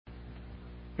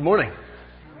Good morning.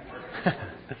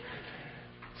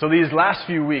 So these last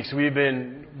few weeks, we've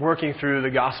been working through the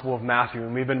Gospel of Matthew,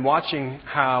 and we've been watching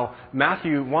how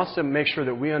Matthew wants to make sure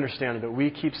that we understand, that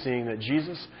we keep seeing that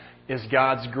Jesus is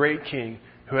God's great King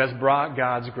who has brought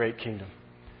God's great kingdom.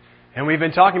 And we've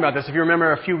been talking about this. If you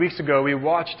remember a few weeks ago, we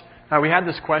had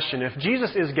this question: if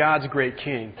Jesus is God's great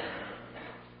King,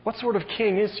 what sort of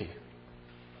king is He?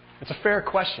 It's a fair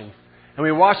question. And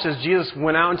we watched as Jesus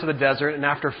went out into the desert, and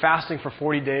after fasting for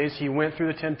 40 days, He went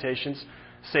through the temptations.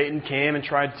 Satan came and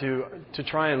tried to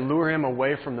try and lure Him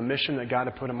away from the mission that God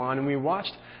had put Him on. And we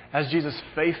watched as Jesus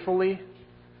faithfully,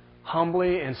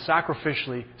 humbly, and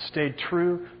sacrificially stayed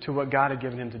true to what God had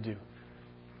given Him to do.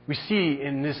 We see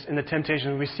in the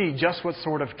temptations, we see just what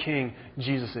sort of king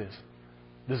Jesus is.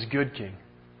 This good king,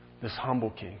 this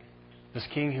humble king, this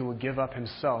king who would give up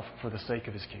Himself for the sake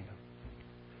of His kingdom.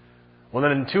 Well,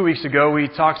 then 2 weeks ago, we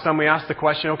asked the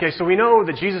question, okay, so we know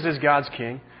that Jesus is God's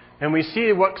king, and we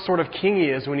see what sort of king He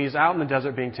is when He's out in the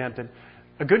desert being tempted.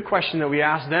 A good question that we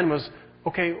asked then was,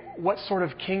 okay, what sort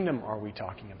of kingdom are we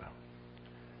talking about?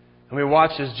 And we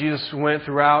watched as Jesus went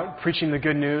throughout preaching the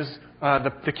good news.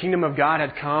 The kingdom of God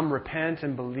had come, repent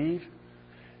and believe.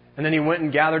 And then He went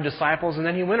and gathered disciples, and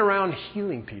then He went around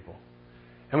healing people.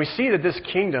 And we see that this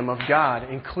kingdom of God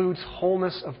includes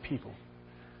wholeness of people.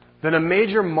 That a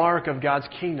major mark of God's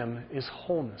kingdom is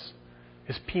wholeness,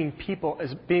 is being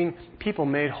people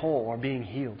made whole or being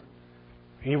healed.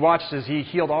 He watched as He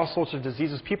healed all sorts of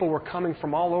diseases. People were coming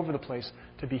from all over the place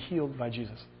to be healed by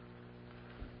Jesus.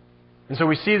 And so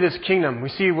we see this kingdom. We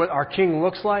see what our King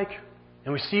looks like,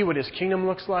 and we see what His kingdom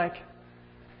looks like.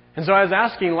 And so I was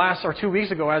asking 2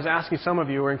 weeks ago, I was asking some of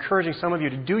you, or encouraging some of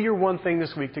you to do your one thing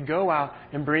this week, to go out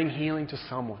and bring healing to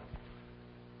someone.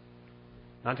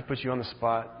 Not to put you on the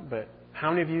spot, but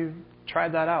how many of you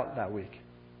tried that out that week?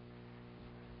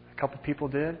 A couple people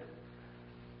did.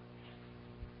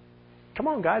 Come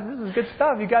on, guys, this is good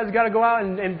stuff. You guys got to go out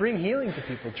and bring healing to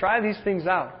people. Try these things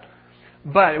out.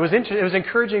 But it was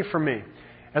encouraging for me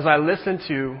as I listened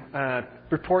to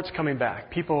reports coming back,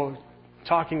 people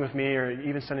talking with me or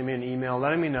even sending me an email,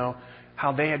 letting me know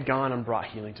how they had gone and brought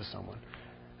healing to someone.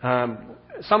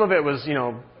 Some of it was,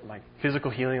 like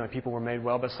physical healing, like people were made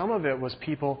well, but some of it was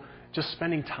people just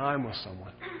spending time with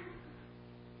someone.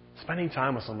 Spending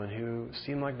time with someone who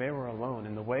seemed like they were alone,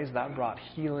 in the ways that brought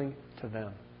healing to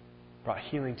them, brought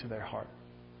healing to their heart.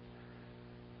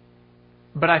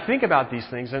 But I think about these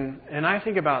things, and I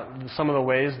think about some of the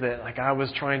ways that I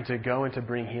was trying to go and to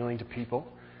bring healing to people.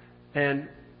 And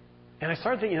I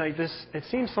started thinking like this, it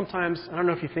seems sometimes, I don't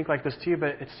know if you think like this too,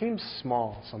 but it seems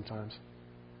small sometimes.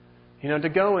 To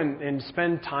go and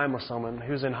spend time with someone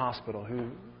who's in hospital, who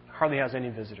hardly has any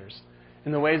visitors,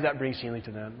 in the ways that brings healing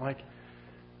to them.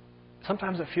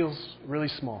 Sometimes it feels really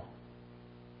small.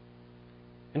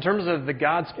 In terms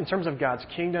of God's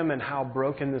kingdom and how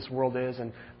broken this world is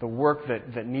and the work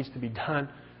that needs to be done,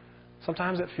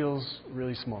 sometimes it feels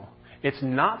really small. It's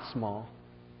not small,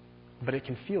 but it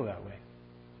can feel that way.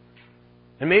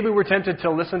 And maybe we're tempted to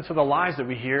listen to the lies that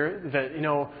we hear that,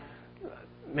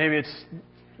 maybe it's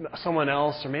someone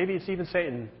else, or maybe it's even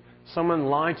Satan, someone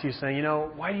lying to you saying,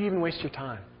 why do you even waste your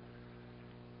time?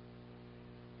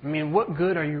 I mean, what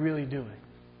good are you really doing?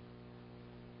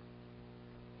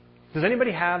 Does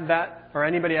anybody have that, or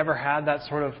anybody ever had that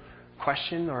sort of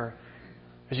question? Or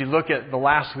as you look at the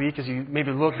last week, as you maybe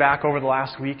look back over the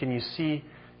last week and you see,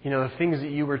 the things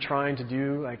that you were trying to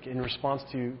do, like in response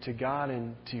to God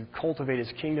and to cultivate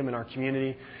His kingdom in our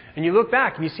community, and you look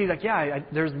back and you see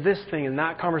there's this thing and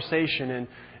that conversation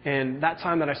and that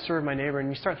time that I served my neighbor, and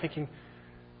you start thinking,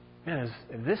 man,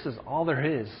 if this is all there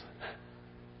is,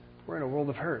 we're in a world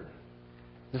of hurt.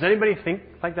 Does anybody think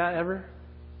like that ever?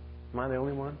 Am I the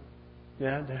only one?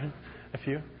 Yeah, a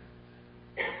few.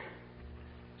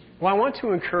 Well, I want to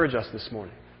encourage us this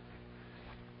morning.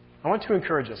 I want to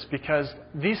encourage us because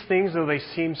these things, though they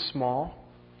seem small,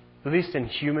 at least in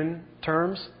human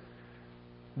terms,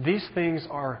 these things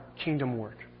are kingdom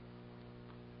work.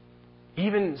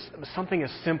 Even something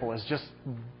as simple as just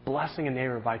blessing a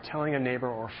neighbor by telling a neighbor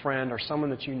or a friend or someone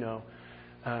that you know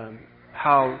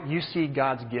how you see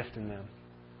God's gift in them.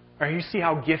 Or you see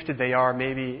how gifted they are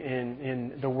maybe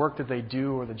in the work that they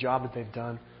do or the job that they've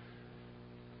done.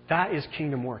 That is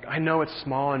kingdom work. I know it's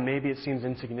small and maybe it seems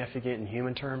insignificant in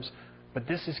human terms, but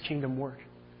this is kingdom work.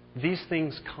 These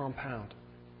things compound.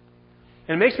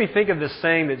 And it makes me think of this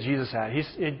saying that Jesus had.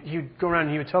 He would go around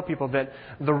and He would tell people that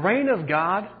the reign of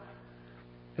God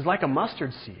is like a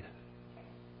mustard seed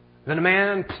that a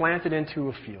man planted into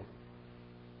a field.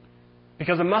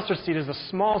 Because a mustard seed is the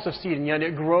smallest of seed, and yet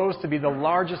it grows to be the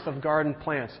largest of garden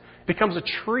plants. It becomes a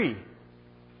tree.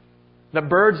 The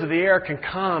birds of the air can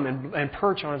come and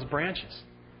perch on its branches.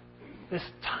 This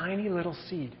tiny little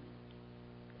seed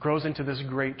grows into this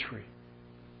great tree.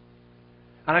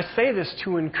 And I say this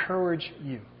to encourage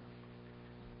you.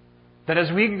 That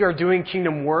as we are doing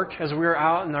kingdom work, as we are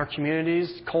out in our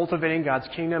communities, cultivating God's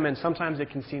kingdom, and sometimes it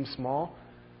can seem small,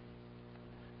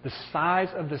 the size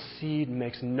of the seed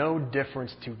makes no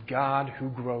difference to God who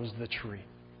grows the tree.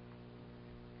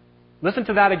 Listen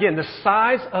to that again. The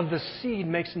size of the seed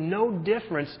makes no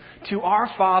difference to our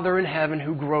Father in heaven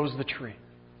who grows the tree.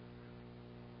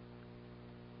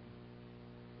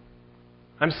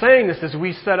 I'm saying this as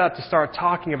we set up to start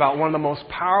talking about one of the most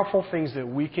powerful things that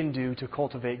we can do to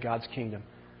cultivate God's kingdom.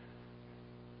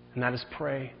 And that is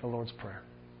pray the Lord's Prayer.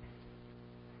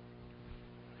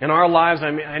 In our lives,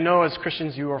 I know as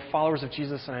Christians you are followers of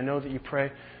Jesus, and I know that you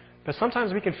pray. But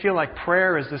sometimes we can feel like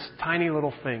prayer is this tiny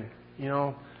little thing,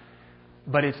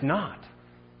 But it's not.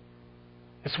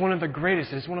 It's one of the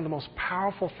greatest, it's one of the most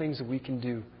powerful things that we can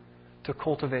do to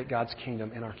cultivate God's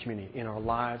kingdom in our community, in our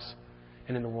lives,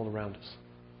 and in the world around us.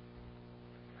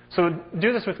 So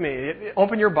do this with me.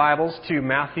 Open your Bibles to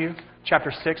Matthew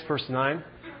chapter 6, verse 9.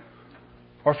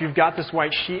 Or if you've got this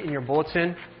white sheet in your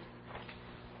bulletin,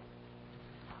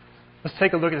 let's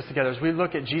take a look at this together as we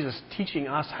look at Jesus teaching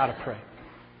us how to pray.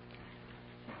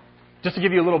 Just to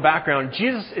give you a little background,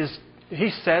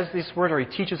 He says these words, or He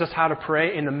teaches us how to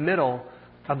pray in the middle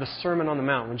of the Sermon on the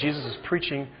Mount, when Jesus is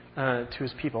preaching to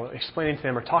His people, explaining to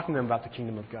them or talking to them about the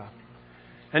kingdom of God.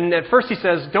 And at first He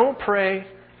says, don't pray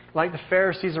like the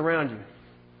Pharisees around you.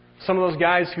 Some of those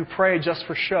guys who pray just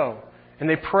for show. And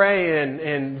they pray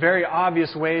in very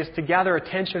obvious ways to gather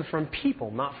attention from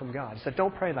people, not from God. He said,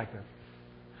 don't pray like them.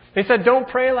 He said, don't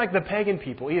pray like the pagan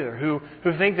people either, who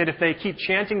think that if they keep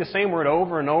chanting the same word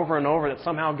over and over and over, that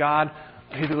somehow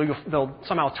they'll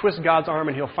somehow twist God's arm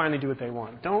and He'll finally do what they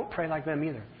want. Don't pray like them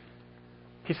either.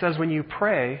 He says, when you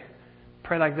pray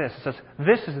like this. He says,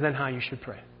 this is then how you should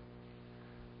pray.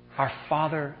 Our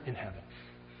Father in heaven,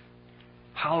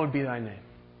 hallowed be thy name.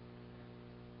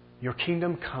 Your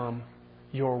kingdom come,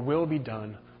 your will be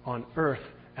done on earth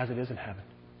as it is in heaven.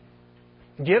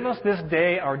 Give us this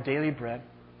day our daily bread,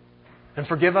 and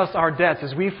forgive us our debts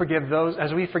as we forgive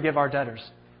our debtors.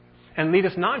 And lead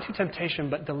us not into temptation,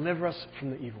 but deliver us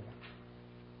from the evil one.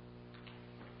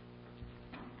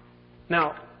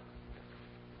 Now,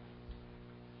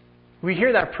 we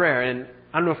hear that prayer, and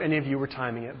I don't know if any of you were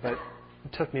timing it, but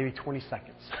it took maybe 20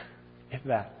 seconds, if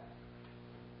that.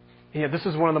 And yet, this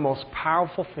is one of the most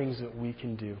powerful things that we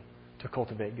can do to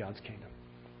cultivate God's kingdom.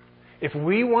 If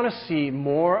we want to see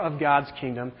more of God's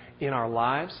kingdom in our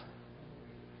lives,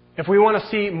 if we want to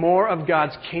see more of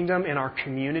God's kingdom in our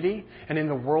community and in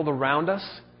the world around us,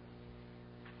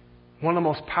 one of the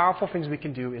most powerful things we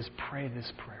can do is pray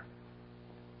this prayer.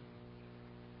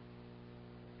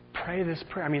 Pray this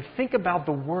prayer. I mean, think about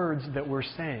the words that we're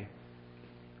saying.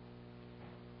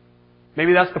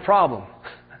 Maybe that's the problem,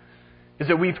 is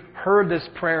that we've heard this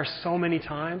prayer so many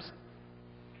times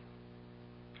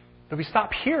that we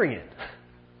stop hearing it.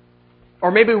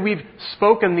 Or maybe we've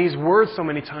spoken these words so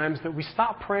many times that we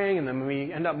stop praying and then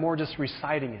we end up more just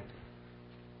reciting it.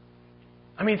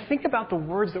 I mean, think about the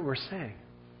words that we're saying.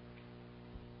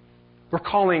 We're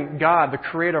calling God, the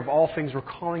creator of all things, we're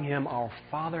calling Him our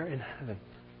Father in heaven.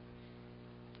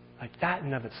 Like that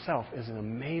in of itself is an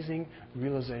amazing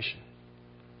realization.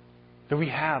 That we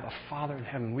have a Father in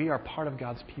heaven. We are part of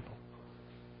God's people.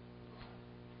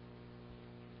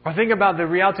 Or think about the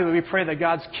reality that we pray that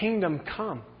God's kingdom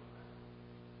come.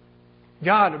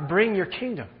 God, bring your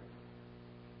kingdom.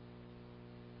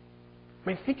 I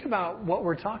mean, think about what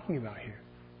we're talking about here.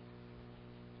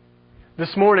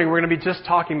 This morning, we're going to be just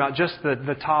talking about just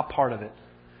the top part of it.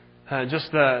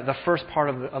 Just the first part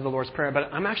of the Lord's Prayer. But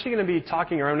I'm actually going to be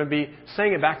talking, or I'm going to be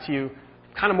saying it back to you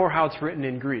kind of more how it's written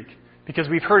in Greek. Because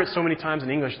we've heard it so many times in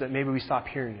English that maybe we stop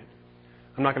hearing it.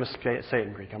 I'm not going to say it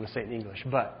in Greek. I'm going to say it in English.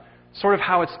 But sort of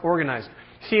how it's organized.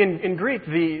 See, in Greek,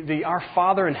 the Our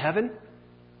Father in heaven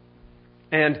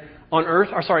and on earth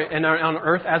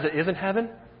as it is in heaven,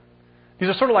 these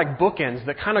are sort of like bookends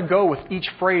that kind of go with each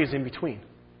phrase in between.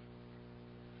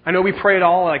 I know we pray it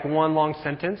all like one long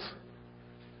sentence,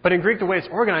 but in Greek, the way it's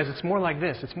organized, it's more like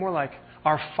this. It's more like,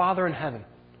 Our Father in heaven,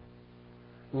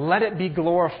 let it be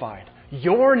glorified,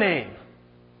 your name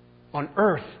on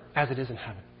earth as it is in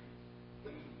heaven.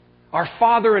 Our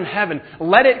Father in heaven,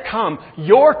 let it come,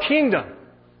 your kingdom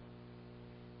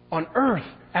on earth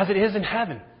as it is in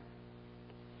heaven.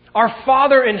 Our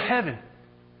Father in heaven,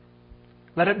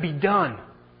 let it be done,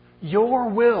 your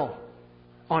will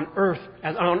on earth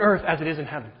as it is in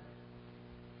heaven.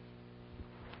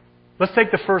 Let's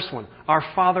take the first one. Our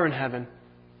Father in heaven,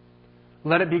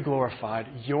 let it be glorified,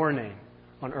 your name,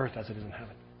 on earth as it is in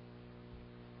heaven.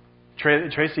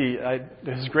 Tracy,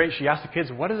 this is great. She asked the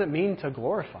kids, what does it mean to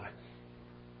glorify?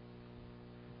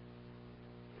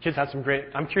 Kids had some great...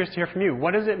 I'm curious to hear from you.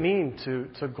 What does it mean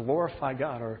to glorify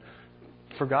God or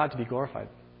for God to be glorified?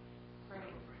 Praise.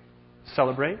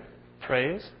 Celebrate?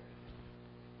 Praise?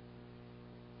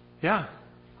 Yeah.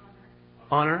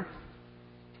 Honor.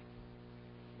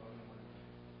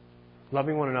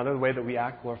 Loving one another, the way that we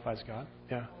act glorifies God.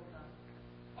 Yeah.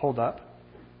 Hold up.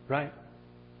 Right.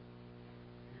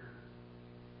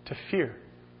 To fear.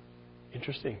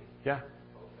 Interesting. Yeah.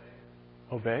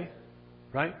 Obey.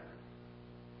 Right.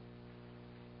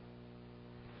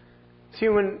 See,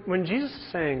 when Jesus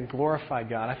is saying glorify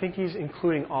God, I think He's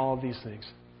including all of these things.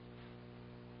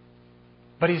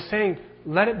 But He's saying,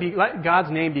 let God's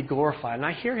name be glorified. And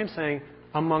I hear Him saying,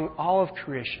 among all of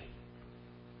creation,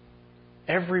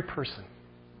 every person,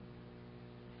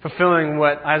 fulfilling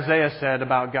what Isaiah said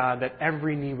about God, that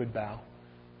every knee would bow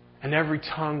and every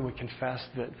tongue would confess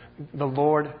that the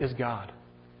Lord is God.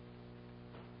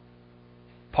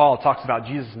 Paul talks about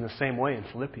Jesus in the same way in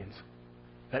Philippians.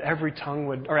 That every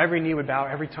knee would bow,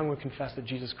 every tongue would confess that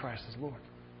Jesus Christ is Lord.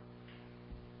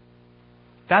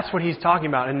 That's what he's talking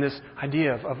about in this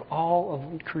idea of all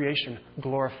of creation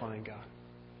glorifying God.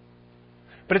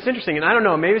 But it's interesting, and I don't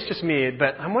know, maybe it's just me,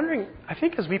 but I'm wondering, I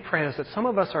think as we pray this, that some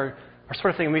of us are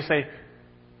sort of thinking, we say,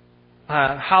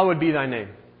 hallowed be thy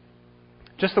name.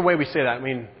 Just the way we say that, I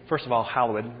mean, first of all,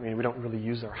 hallowed, I mean, we don't really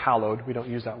use our hallowed, we don't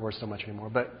use that word so much anymore,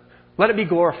 but let it be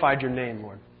glorified, your name,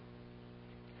 Lord.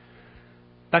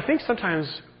 I think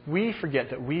sometimes we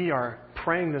forget that we are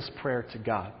praying this prayer to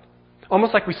God.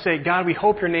 Almost like we say, God, we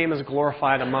hope your name is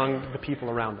glorified among the people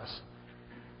around us.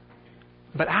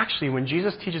 But actually, when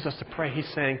Jesus teaches us to pray, He's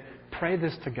saying, pray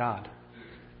this to God.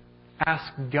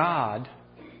 Ask God,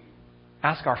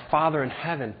 ask our Father in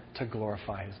heaven to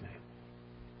glorify His name.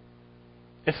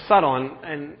 It's subtle,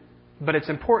 but it's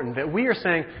important that we are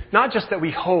saying, not just that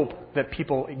we hope that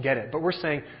people get it, but we're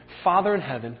saying, Father in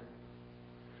heaven,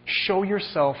 show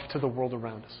yourself to the world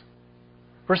around us.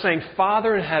 We're saying,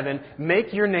 Father in heaven,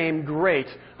 make your name great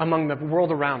among the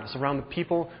world around us, around the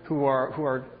people who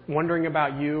are wondering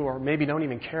about you or maybe don't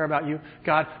even care about you.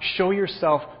 God, show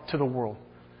yourself to the world,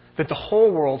 that the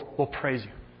whole world will praise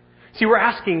you. See, we're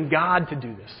asking God to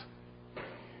do this.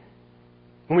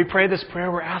 When we pray this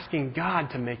prayer, we're asking God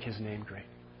to make His name great.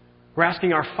 We're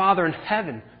asking our Father in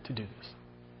heaven to do this.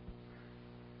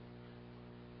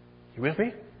 You with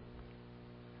me?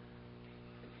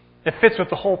 It fits with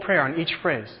the whole prayer on each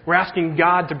phrase. We're asking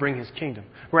God to bring His kingdom.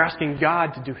 We're asking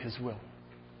God to do His will.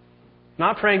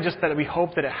 Not praying just that we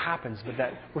hope that it happens, but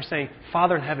that we're saying,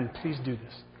 Father in heaven, please do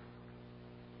this.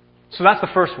 So that's the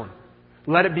first one.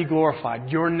 Let it be glorified,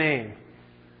 your name,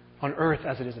 on earth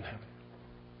as it is in heaven.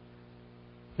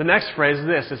 The next phrase is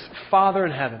this, is Father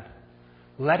in heaven,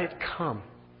 let it come.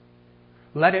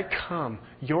 Let it come,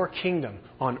 your kingdom,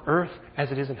 on earth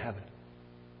as it is in heaven.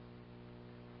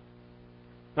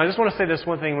 Now, I just want to say this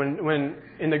one thing when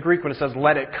in the Greek when it says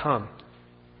let it come.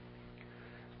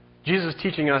 Jesus is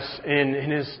teaching us in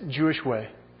His Jewish way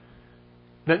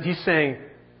that He's saying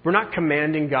we're not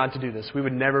commanding God to do this. We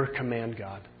would never command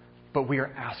God. But we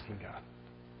are asking God.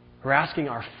 We're asking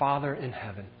our Father in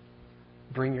heaven,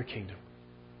 bring your kingdom.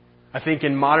 I think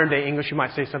in modern day English you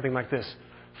might say something like this.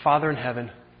 Father in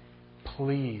heaven,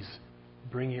 please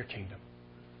bring your kingdom.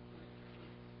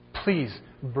 Please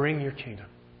bring your kingdom.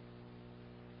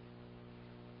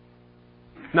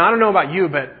 Now, I don't know about you,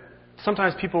 but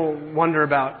sometimes people wonder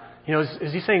about,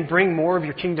 is He saying bring more of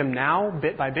your kingdom now,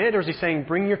 bit by bit, or is He saying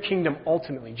bring your kingdom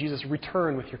ultimately? Jesus,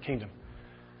 return with your kingdom.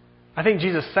 I think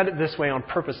Jesus said it this way on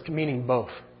purpose, meaning both.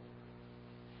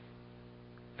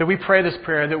 That we pray this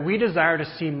prayer, that we desire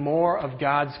to see more of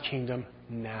God's kingdom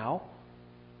now.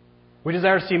 We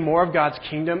desire to see more of God's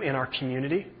kingdom in our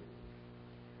community.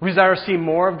 We desire to see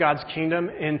more of God's kingdom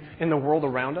in the world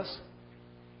around us.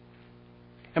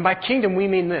 And by kingdom, we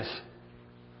mean this.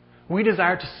 We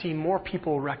desire to see more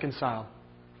people reconciled.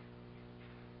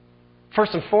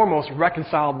 First and foremost,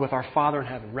 reconciled with our Father in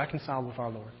heaven, reconciled with our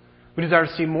Lord. We desire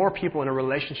to see more people in a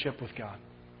relationship with God.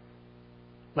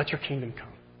 Let your kingdom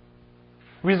come.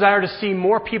 We desire to see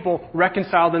more people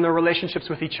reconciled in their relationships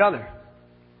with each other.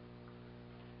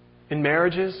 In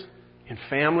marriages, in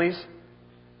families,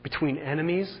 between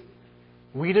enemies.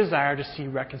 We desire to see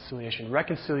reconciliation.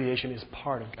 Reconciliation is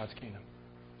part of God's kingdom.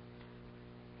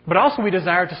 But also we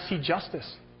desire to see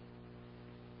justice.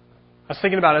 I was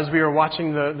thinking about it as we were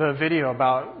watching the video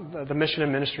about the mission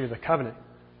and ministry of the covenant.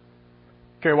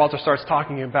 Gary Walter starts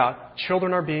talking about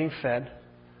children are being fed,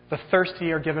 the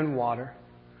thirsty are given water,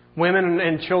 Women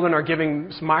and children are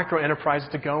giving micro enterprises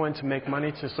to go in to make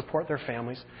money to support their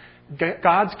families.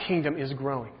 God's kingdom is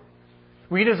growing.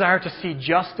 We desire to see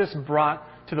justice brought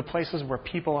to the places where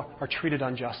people are treated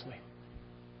unjustly.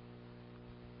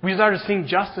 We desire to see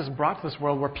justice brought to this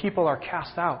world where people are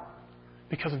cast out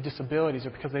because of disabilities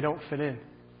or because they don't fit in.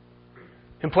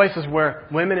 In places where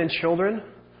women and children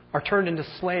are turned into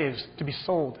slaves to be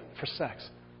sold for sex.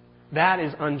 That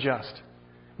is unjust.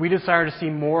 We desire to see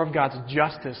more of God's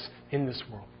justice in this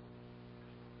world.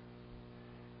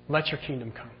 Let your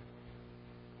kingdom come.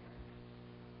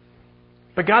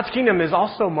 But God's kingdom is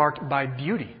also marked by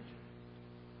beauty.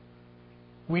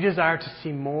 We desire to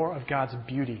see more of God's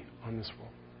beauty on this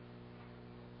world.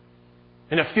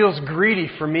 And it feels greedy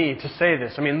for me to say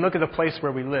this. I mean, look at the place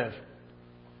where we live.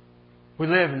 We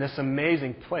live in this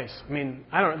amazing place. I mean,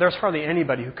 there's hardly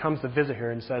anybody who comes to visit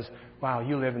here and says, wow,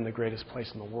 you live in the greatest place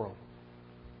in the world.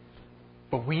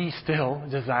 But we still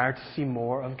desire to see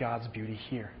more of God's beauty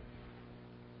here.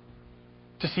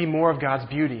 To see more of God's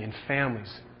beauty in families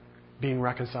being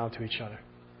reconciled to each other.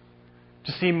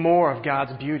 To see more of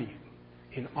God's beauty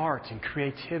in art and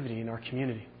creativity in our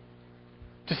community.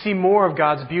 To see more of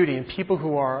God's beauty in people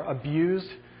who are abused,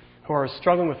 who are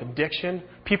struggling with addiction,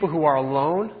 people who are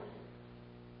alone.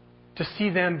 To see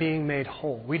them being made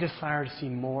whole. We desire to see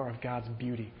more of God's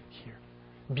beauty here.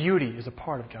 Beauty is a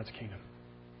part of God's kingdom.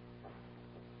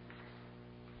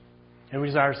 And we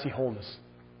desire to see wholeness.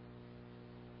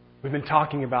 We've been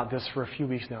talking about this for a few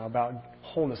weeks now, about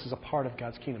wholeness as a part of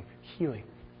God's kingdom. Healing.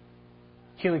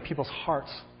 Healing people's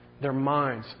hearts, their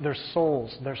minds, their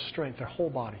souls, their strength, their whole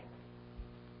body.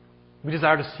 We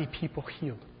desire to see people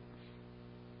healed.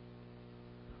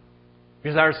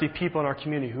 We desire to see people in our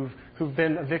community who've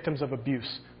been victims of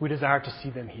abuse. We desire to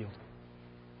see them healed.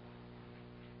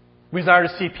 We desire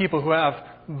to see people who have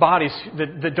bodies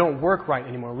that don't work right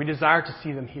anymore. We desire to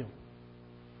see them healed.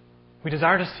 We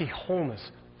desire to see wholeness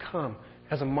come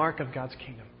as a mark of God's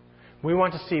kingdom. We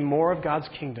want to see more of God's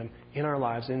kingdom in our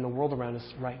lives and in the world around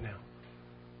us right now.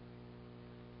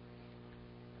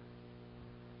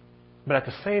 But at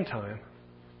the same time,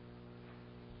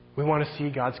 we want to see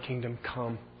God's kingdom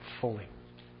come fully.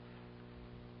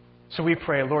 So we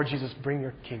pray, Lord Jesus, bring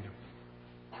your kingdom.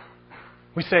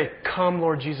 We say, come,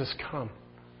 Lord Jesus, come.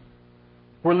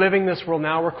 We're living this world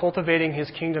now. We're cultivating His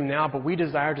kingdom now, but we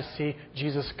desire to see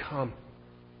Jesus come.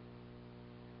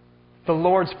 The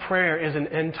Lord's Prayer is an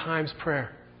end times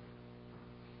prayer.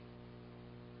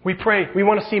 We pray, we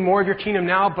want to see more of your kingdom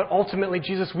now, but ultimately,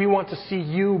 Jesus, we want to see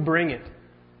you bring it.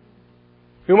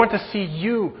 We want to see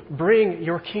you bring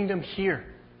your kingdom here.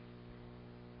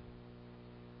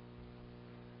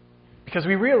 Because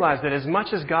we realize that as much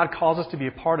as God calls us to be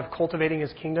a part of cultivating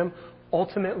His kingdom,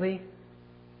 ultimately,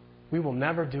 we will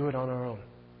never do it on our own.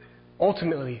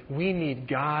 Ultimately, we need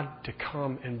God to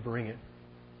come and bring it.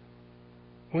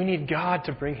 We need God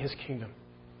to bring His kingdom.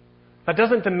 That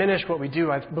doesn't diminish what we do.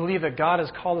 I believe that God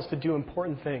has called us to do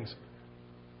important things.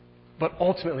 But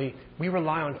ultimately, we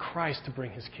rely on Christ to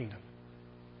bring His kingdom.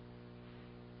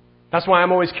 That's why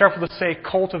I'm always careful to say,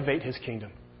 cultivate His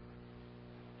kingdom.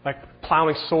 Like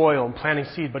plowing soil and planting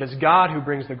seed. But it's God who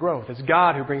brings the growth. It's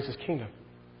God who brings His kingdom.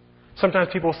 Sometimes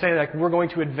people say that we're going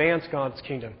to advance God's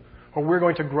kingdom. Or we're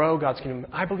going to grow God's kingdom.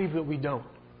 I believe that we don't.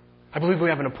 I believe we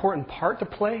have an important part to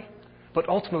play. But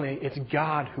ultimately, it's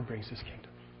God who brings His kingdom.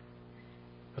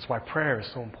 That's why prayer is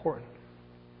so important.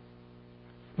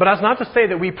 But that's not to say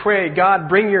that we pray, God,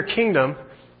 bring your kingdom,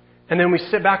 and then we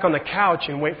sit back on the couch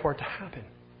and wait for it to happen.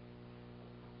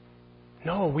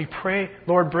 No, we pray,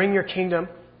 Lord, bring your kingdom,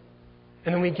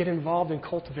 and then we get involved in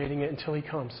cultivating it until He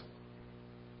comes.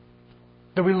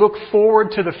 That we look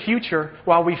forward to the future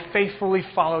while we faithfully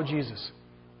follow Jesus.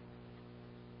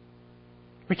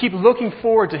 We keep looking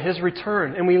forward to His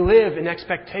return, and we live in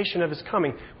expectation of His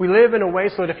coming. We live in a way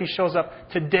so that if He shows up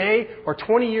today or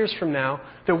 20 years from now,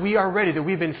 that we are ready, that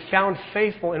we've been found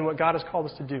faithful in what God has called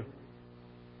us to do.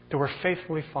 That we're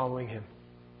faithfully following Him.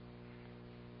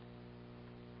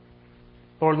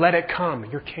 Lord, let it come,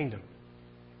 your kingdom,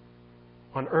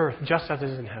 on earth just as it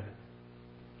is in heaven.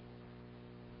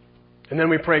 And then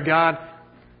we pray, God,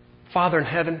 Father in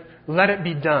heaven, let it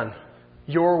be done,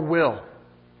 your will,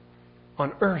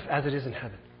 on earth as it is in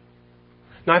heaven.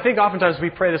 Now, I think oftentimes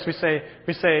we pray this,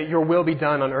 we say, your will be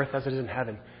done on earth as it is in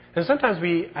heaven. And sometimes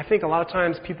I think a lot of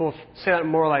times people say that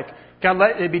more like, God,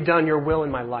 let it be done, your will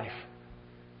in my life.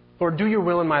 Lord, do your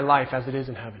will in my life as it is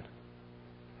in heaven.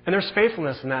 And there's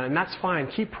faithfulness in that, and that's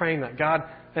fine. Keep praying that. God,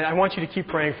 I want you to keep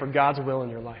praying for God's will in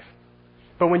your life.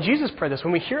 But when Jesus prayed this,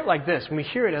 when we hear it like this, when we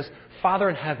hear it as, Father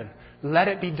in heaven, let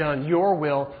it be done, your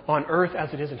will on earth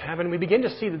as it is in heaven. We begin to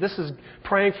see that this is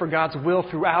praying for God's will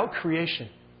throughout creation.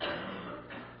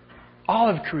 All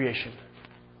of creation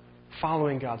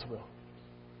following God's will.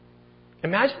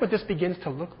 Imagine what this begins to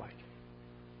look like.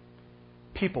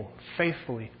 People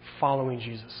faithfully following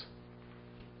Jesus.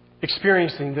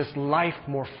 Experiencing this life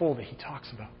more full that he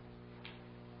talks about.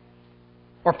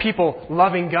 Or people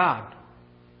loving God.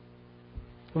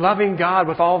 Loving God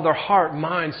with all of their heart,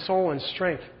 mind, soul, and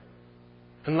strength.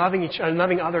 And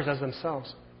loving others as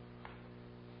themselves.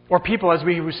 Or people, as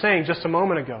we were saying just a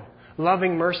moment ago,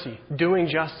 loving mercy, doing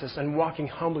justice, and walking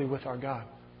humbly with our God.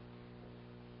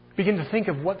 Begin to think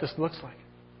of what this looks like.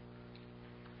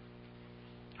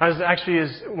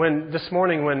 This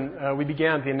morning when we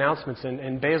began the announcements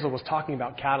and Basil was talking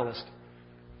about Catalyst,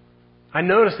 I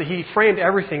noticed that he framed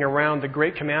everything around the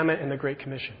Great Commandment and the Great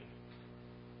Commission.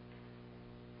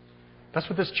 That's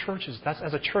what this church is. That's,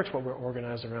 as a church, what we're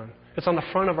organized around. It's on the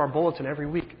front of our bulletin every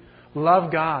week.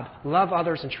 Love God, love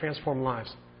others, and transform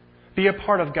lives. Be a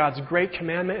part of God's Great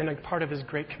Commandment and a part of His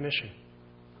Great Commission.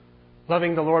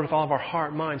 Loving the Lord with all of our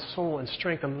heart, mind, soul, and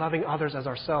strength, and loving others as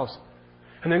ourselves.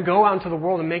 And then go out into the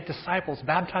world and make disciples,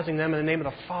 baptizing them in the name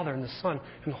of the Father and the Son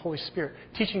and the Holy Spirit,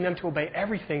 teaching them to obey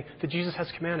everything that Jesus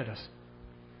has commanded us.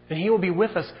 And He will be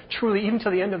with us truly even to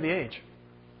the end of the age.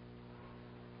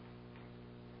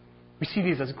 We see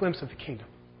these as a glimpse of the kingdom,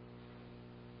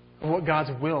 of what God's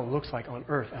will looks like on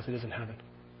earth as it is in heaven.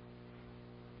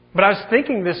 But I was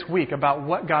thinking this week about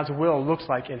what God's will looks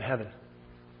like in heaven.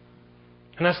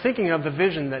 And I was thinking of the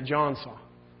vision that John saw.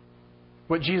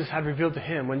 What Jesus had revealed to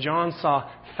him when John saw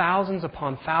thousands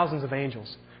upon thousands of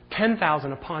angels,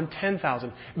 10,000 upon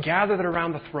 10,000, gathered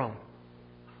around the throne.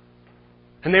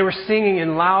 And they were singing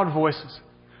in loud voices,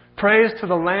 "Praise to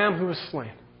the Lamb who was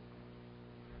slain.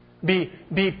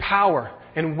 Be power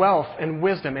and wealth and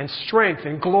wisdom and strength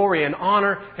and glory and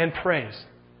honor and praise."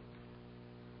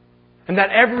 And that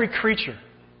every creature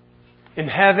in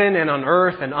heaven and on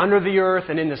earth and under the earth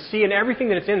and in the sea and everything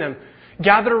that is in them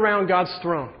gathered around God's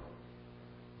throne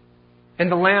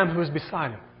and the Lamb who is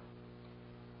beside Him,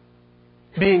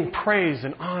 being praise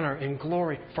and honor and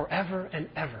glory forever and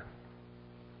ever.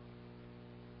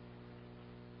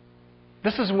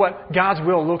 This is what God's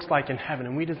will looks like in heaven,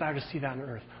 and we desire to see that on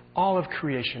earth. All of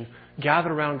creation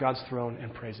gathered around God's throne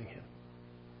and praising Him.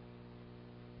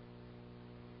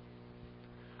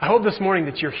 I hope this morning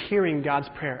that you're hearing God's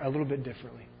prayer a little bit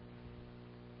differently.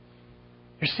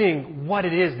 You're seeing what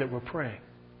it is that we're praying.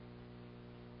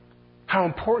 How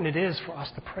important it is for us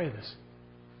to pray this.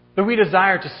 That we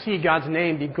desire to see God's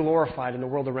name be glorified in the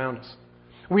world around us.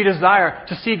 We desire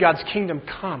to see God's kingdom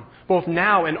come, both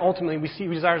now and ultimately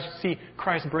we desire to see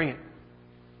Christ bring it.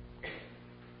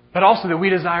 But also that we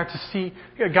desire to see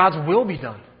God's will be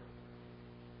done.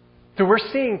 So we're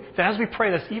seeing that as we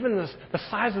pray this, even the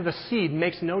size of the seed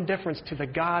makes no difference to the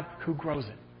God who grows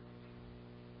it.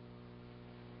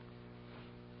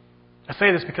 I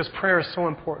say this because prayer is so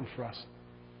important for us.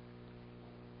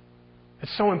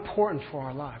 It's so important for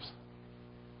our lives.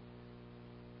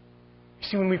 You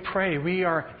see, when we pray, we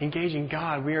are engaging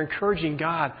God. We are encouraging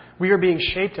God. We are being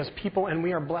shaped as people, and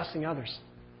we are blessing others.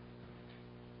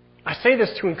 I say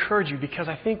this to encourage you because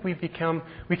I think we can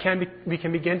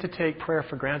begin to take prayer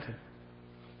for granted.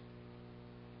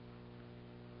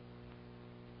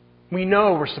 We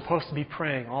know we're supposed to be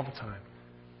praying all the time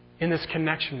in this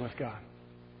connection with God.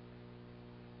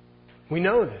 We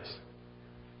know this.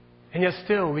 And yet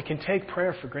still, we can take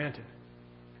prayer for granted.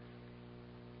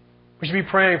 We should be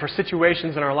praying for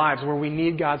situations in our lives where we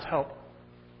need God's help.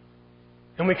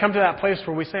 And we come to that place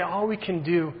where we say, all we can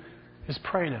do is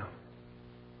pray now.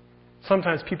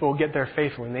 Sometimes people will get there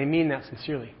faithfully, and they mean that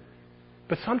sincerely.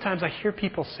 But sometimes I hear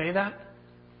people say that,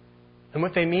 and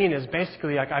what they mean is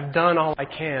basically like, I've done all I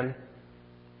can.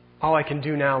 All I can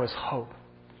do now is hope.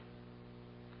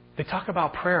 They talk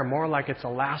about prayer more like it's a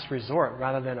last resort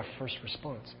rather than a first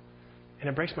response. And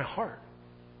it breaks my heart.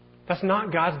 That's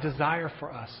not God's desire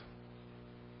for us.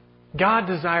 God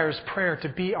desires prayer to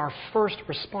be our first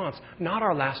response, not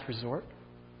our last resort.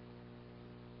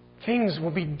 Things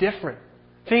will be different.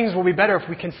 Things will be better if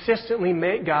we consistently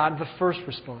make God the first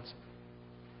response.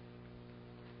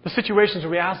 The situations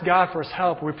where we ask God for His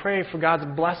help, we pray for God's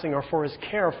blessing or for His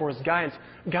care or for His guidance,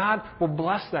 God will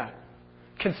bless that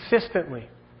consistently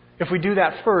if we do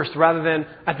that first rather than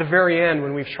at the very end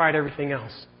when we've tried everything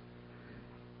else.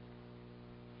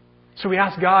 So we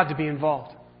ask God to be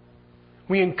involved.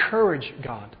 We encourage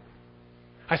God.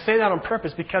 I say that on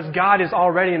purpose because God is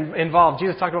already involved.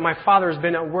 Jesus talked about, my Father has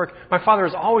been at work. My Father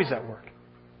is always at work.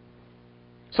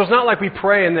 So it's not like we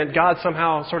pray and that God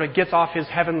somehow sort of gets off His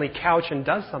heavenly couch and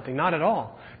does something. Not at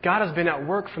all. God has been at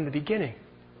work from the beginning.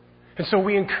 And so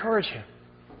we encourage Him.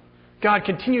 God,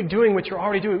 continue doing what you're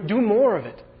already doing. Do more of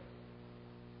it.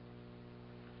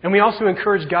 And we also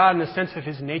encourage God in the sense of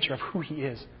His nature, of who He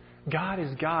is. God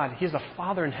is God. He is a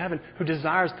Father in heaven who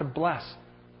desires to bless.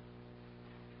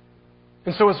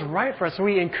 And so it's right for us.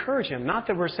 We encourage Him. Not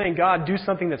that we're saying, God, do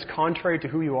something that's contrary to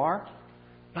who you are.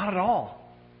 Not at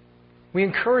all. We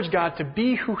encourage God to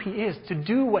be who He is, to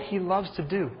do what He loves to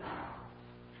do,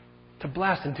 to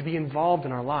bless and to be involved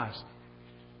in our lives.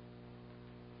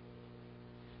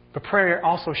 But prayer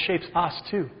also shapes us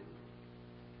too.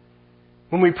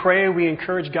 When we pray, we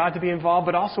encourage God to be involved,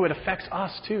 but also it affects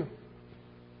us too.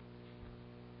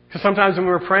 Because sometimes when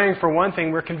we're praying for one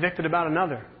thing, we're convicted about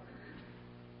another.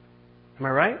 Am I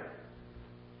right?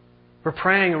 We're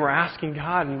praying and we're asking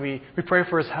God, and we pray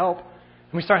for His help.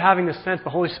 And we start having this sense, the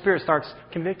Holy Spirit starts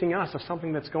convicting us of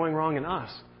something that's going wrong in us,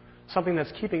 something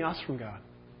that's keeping us from God.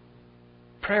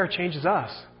 Prayer changes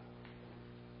us.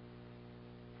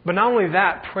 But not only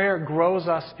that, prayer grows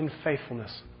us in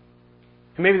faithfulness.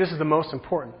 And maybe this is the most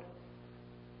important.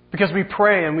 Because we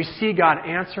pray and we see God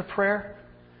answer prayer,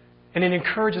 and it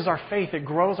encourages our faith, it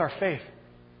grows our faith.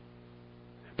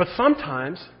 But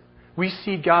sometimes we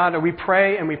see God, or we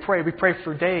pray and we pray. We pray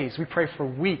for days, we pray for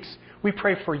weeks, we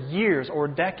pray for years or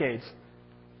decades.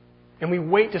 And we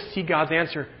wait to see God's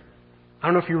answer. I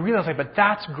don't know if you realize that, but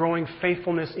that's growing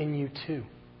faithfulness in you too.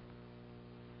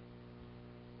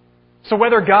 So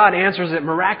whether God answers it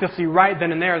miraculously right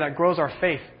then and there, that grows our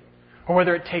faith. Or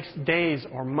whether it takes days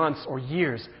or months or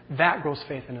years, that grows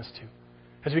faith in us too.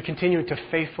 As we continue to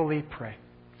faithfully pray.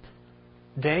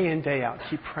 Day in, day out,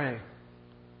 keep praying.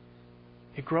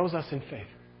 It grows us in faith.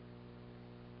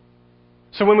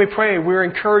 So when we pray, we're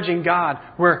encouraging God.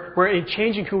 We're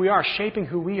changing who we are, shaping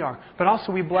who we are. But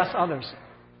also we bless others.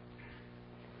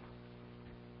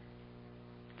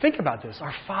 Think about this.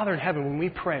 Our Father in heaven, when we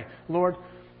pray, Lord,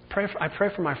 I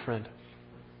pray for my friend,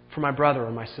 for my brother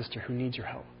or my sister who needs your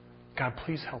help. God,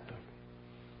 please help them.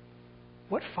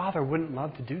 What father wouldn't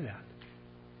love to do that?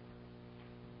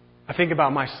 I think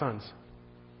about my sons.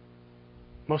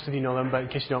 Most of you know them, but in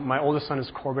case you don't, my oldest son is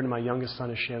Corbin and my youngest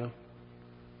son is Shalem.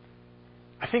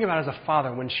 I think about it as a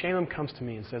father, when Shalem comes to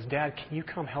me and says, Dad, can you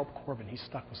come help Corbin? He's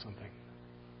stuck with something.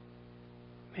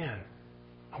 Man,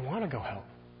 I want to go help.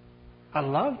 I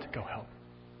love to go help.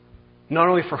 Not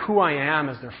only for who I am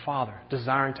as their father,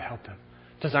 desiring to help them,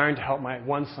 desiring to help my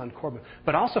one son, Corbin,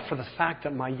 but also for the fact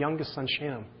that my youngest son,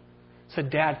 Shalem, said,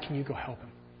 Dad, can you go help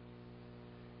him?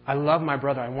 I love my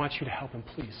brother. I want you to help him,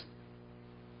 please.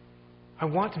 I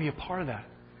want to be a part of that.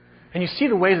 And you see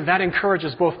the ways that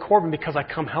encourages both Corbin because I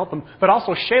come help him, but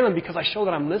also Shalem because I show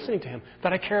that I'm listening to him,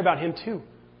 that I care about him too.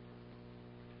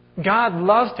 God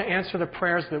loves to answer the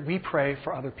prayers that we pray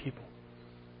for other people.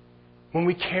 When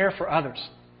we care for others.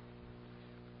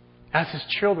 As His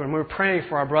children, we're praying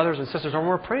for our brothers and sisters, or when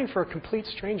we're praying for a complete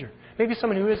stranger. Maybe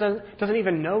someone who doesn't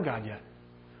even know God yet.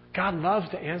 God loves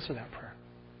to answer that prayer.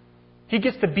 He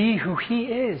gets to be who He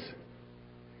is.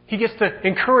 He gets to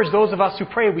encourage those of us who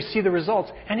pray. We see the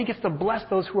results. And He gets to bless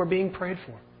those who are being prayed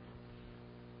for.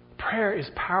 Prayer is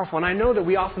powerful. And I know that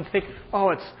we often think,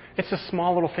 it's a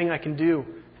small little thing I can do.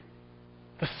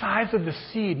 The size of the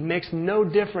seed makes no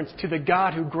difference to the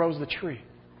God who grows the tree.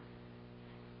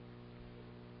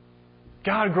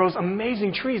 God grows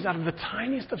amazing trees out of the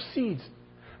tiniest of seeds.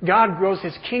 God grows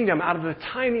His kingdom out of the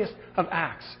tiniest of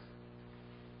acts.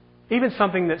 Even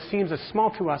something that seems as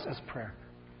small to us as prayer.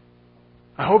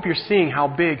 I hope you're seeing how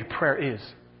big prayer is.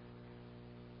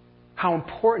 How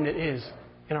important it is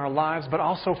in our lives, but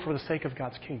also for the sake of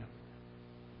God's kingdom.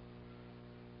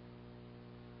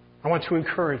 I want to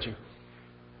encourage you.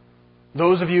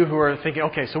 Those of you who are thinking,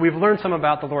 okay, so we've learned some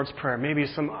about the Lord's Prayer. Maybe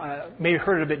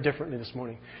heard it a bit differently this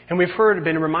morning. And we've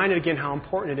been reminded again how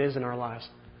important it is in our lives.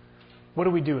 What do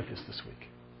we do with this week?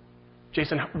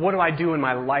 Jason, what do I do in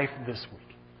my life this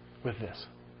week with this?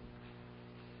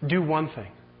 Do one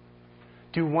thing.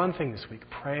 Do one thing this week.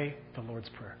 Pray the Lord's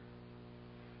Prayer.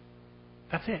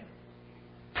 That's it.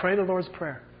 Pray the Lord's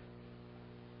Prayer.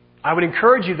 I would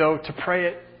encourage you, though, to pray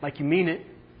it like you mean it.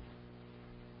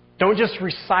 Don't just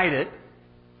recite it.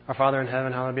 Our Father in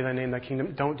heaven, hallowed be thy name, thy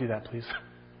kingdom. Don't do that, please.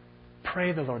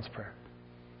 Pray the Lord's Prayer.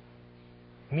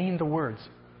 Mean the words.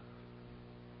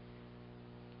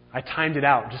 I timed it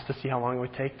out just to see how long it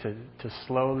would take to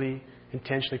slowly,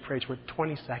 intentionally pray each word.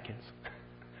 20 seconds.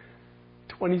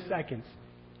 20 seconds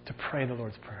to pray the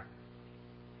Lord's Prayer.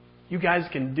 You guys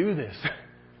can do this.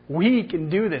 We can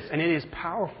do this, and it is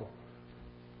powerful.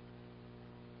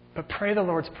 But pray the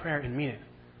Lord's Prayer and mean it.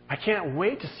 I can't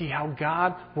wait to see how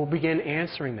God will begin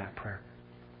answering that prayer.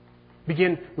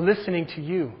 Begin listening to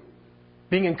you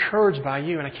being encouraged by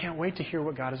you, and I can't wait to hear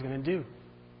what God is going to do.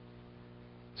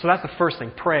 So that's the first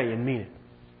thing. Pray and mean it.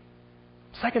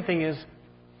 Second thing is,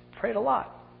 pray it a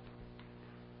lot.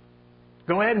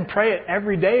 Go ahead and pray it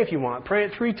every day if you want. Pray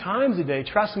it 3 times a day.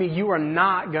 Trust me, you are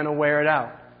not going to wear it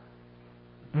out.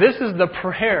 This is the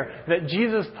prayer that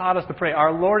Jesus taught us to pray.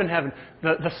 Our Lord in heaven,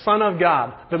 the Son of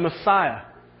God, the Messiah,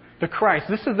 the Christ.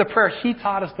 This is the prayer He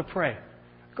taught us to pray.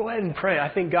 Go ahead and pray. I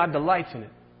think God delights in it.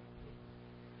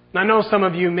 And I know some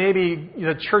of you, maybe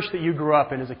the church that you grew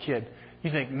up in as a kid,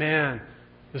 you think, man,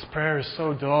 this prayer is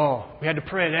so dull. We had to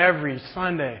pray it every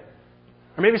Sunday.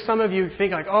 Or maybe some of you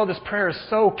think like, oh, this prayer is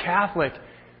so Catholic.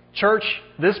 Church,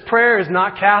 this prayer is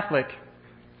not Catholic.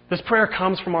 This prayer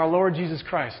comes from our Lord Jesus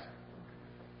Christ.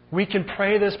 We can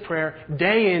pray this prayer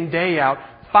day in, day out,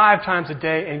 5 times a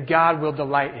day, and God will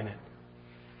delight in it.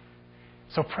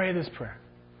 So pray this prayer.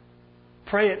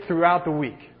 Pray it throughout the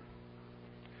week.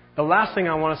 The last thing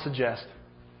I want to suggest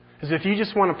is if you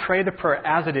just want to pray the prayer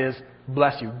as it is,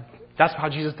 bless you. That's how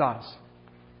Jesus taught us.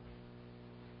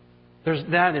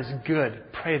 That is good.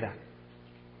 Pray that.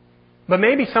 But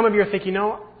maybe some of you are thinking,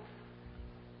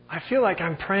 I feel like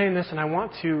I'm praying this and I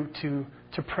want to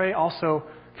pray also,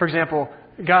 for example,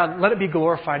 God, let it be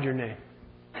glorified your name.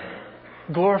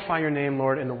 Glorify your name,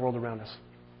 Lord, in the world around us.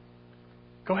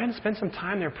 Go ahead and spend some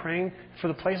time there praying for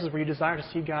the places where you desire to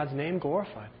see God's name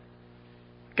glorified.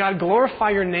 God,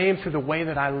 glorify your name through the way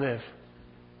that I live.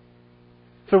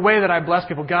 Through the way that I bless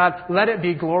people. God, let it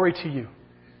be glory to you.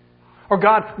 Or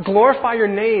God, glorify your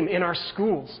name in our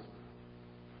schools.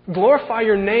 Glorify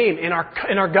your name in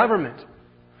our government.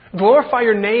 Glorify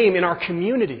your name in our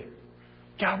community.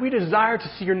 God, we desire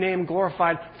to see your name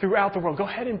glorified throughout the world. Go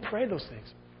ahead and pray those things.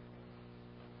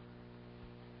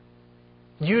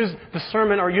 Use the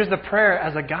sermon or use the prayer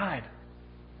as a guide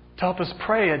to help us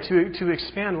pray and to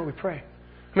expand what we pray.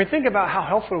 I mean, think about how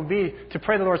helpful it would be to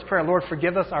pray the Lord's Prayer, Lord,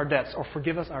 forgive us our debts or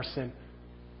forgive us our sin.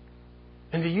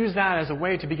 And to use that as a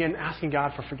way to begin asking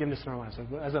God for forgiveness in our lives,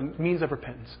 as a means of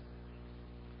repentance.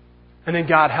 And then,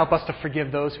 God, help us to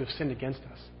forgive those who have sinned against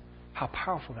us. How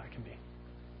powerful that can be.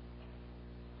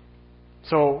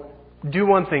 So, do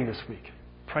one thing this week.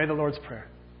 Pray the Lord's Prayer.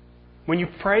 When you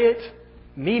pray it,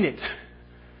 mean it.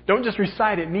 Don't just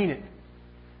recite it, mean it.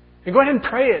 And go ahead and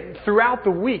pray it throughout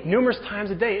the week, numerous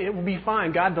times a day. It will be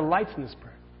fine. God delights in this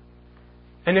prayer.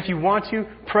 And if you want to,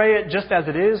 pray it just as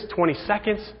it is, 20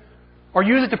 seconds. Or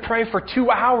use it to pray for 2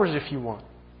 hours if you want.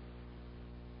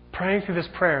 Praying through this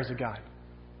prayer is a guide.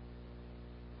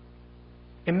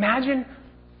 Imagine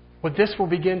what this will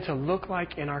begin to look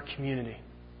like in our community.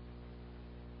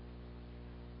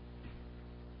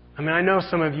 I mean, I know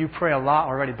some of you pray a lot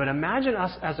already, but imagine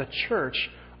us as a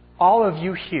church, all of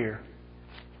you here,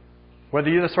 whether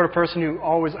you're the sort of person who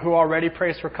already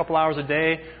prays for a couple hours a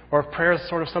day, or if prayer is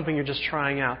sort of something you're just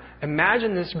trying out.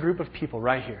 Imagine this group of people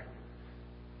right here.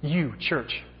 You,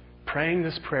 church, praying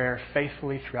this prayer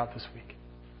faithfully throughout this week.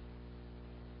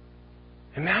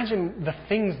 Imagine the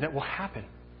things that will happen.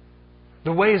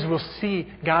 The ways we'll see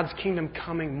God's kingdom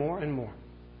coming more and more.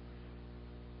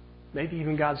 Maybe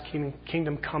even God's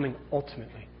kingdom coming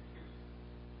ultimately.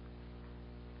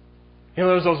 You know,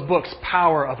 there's those books,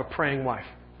 Power of a Praying Wife,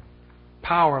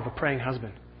 Power of a Praying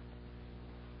Husband.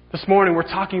 This morning we're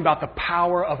talking about the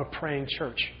power of a praying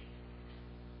church.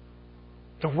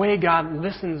 The way God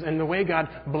listens and the way God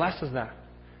blesses that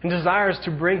and desires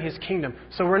to bring His kingdom.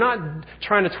 So we're not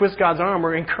trying to twist God's arm.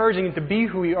 We're encouraging Him to be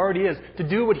who He already is, to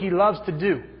do what He loves to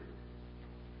do.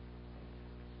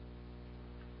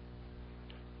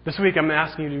 This week I'm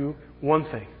asking you to do one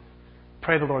thing.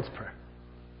 Pray the Lord's Prayer.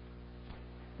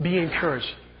 Be encouraged,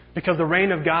 because the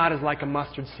reign of God is like a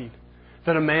mustard seed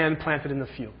that a man planted in the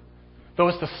field. Though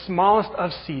it's the smallest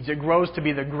of seeds, it grows to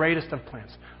be the greatest of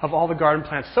plants, of all the garden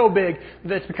plants, so big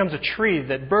that it becomes a tree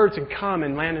that birds can come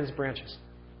and land in its branches.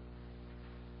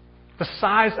 The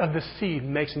size of the seed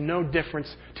makes no difference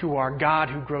to our God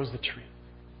who grows the tree.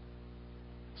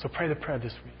 So pray the prayer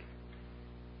this week.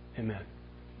 Amen.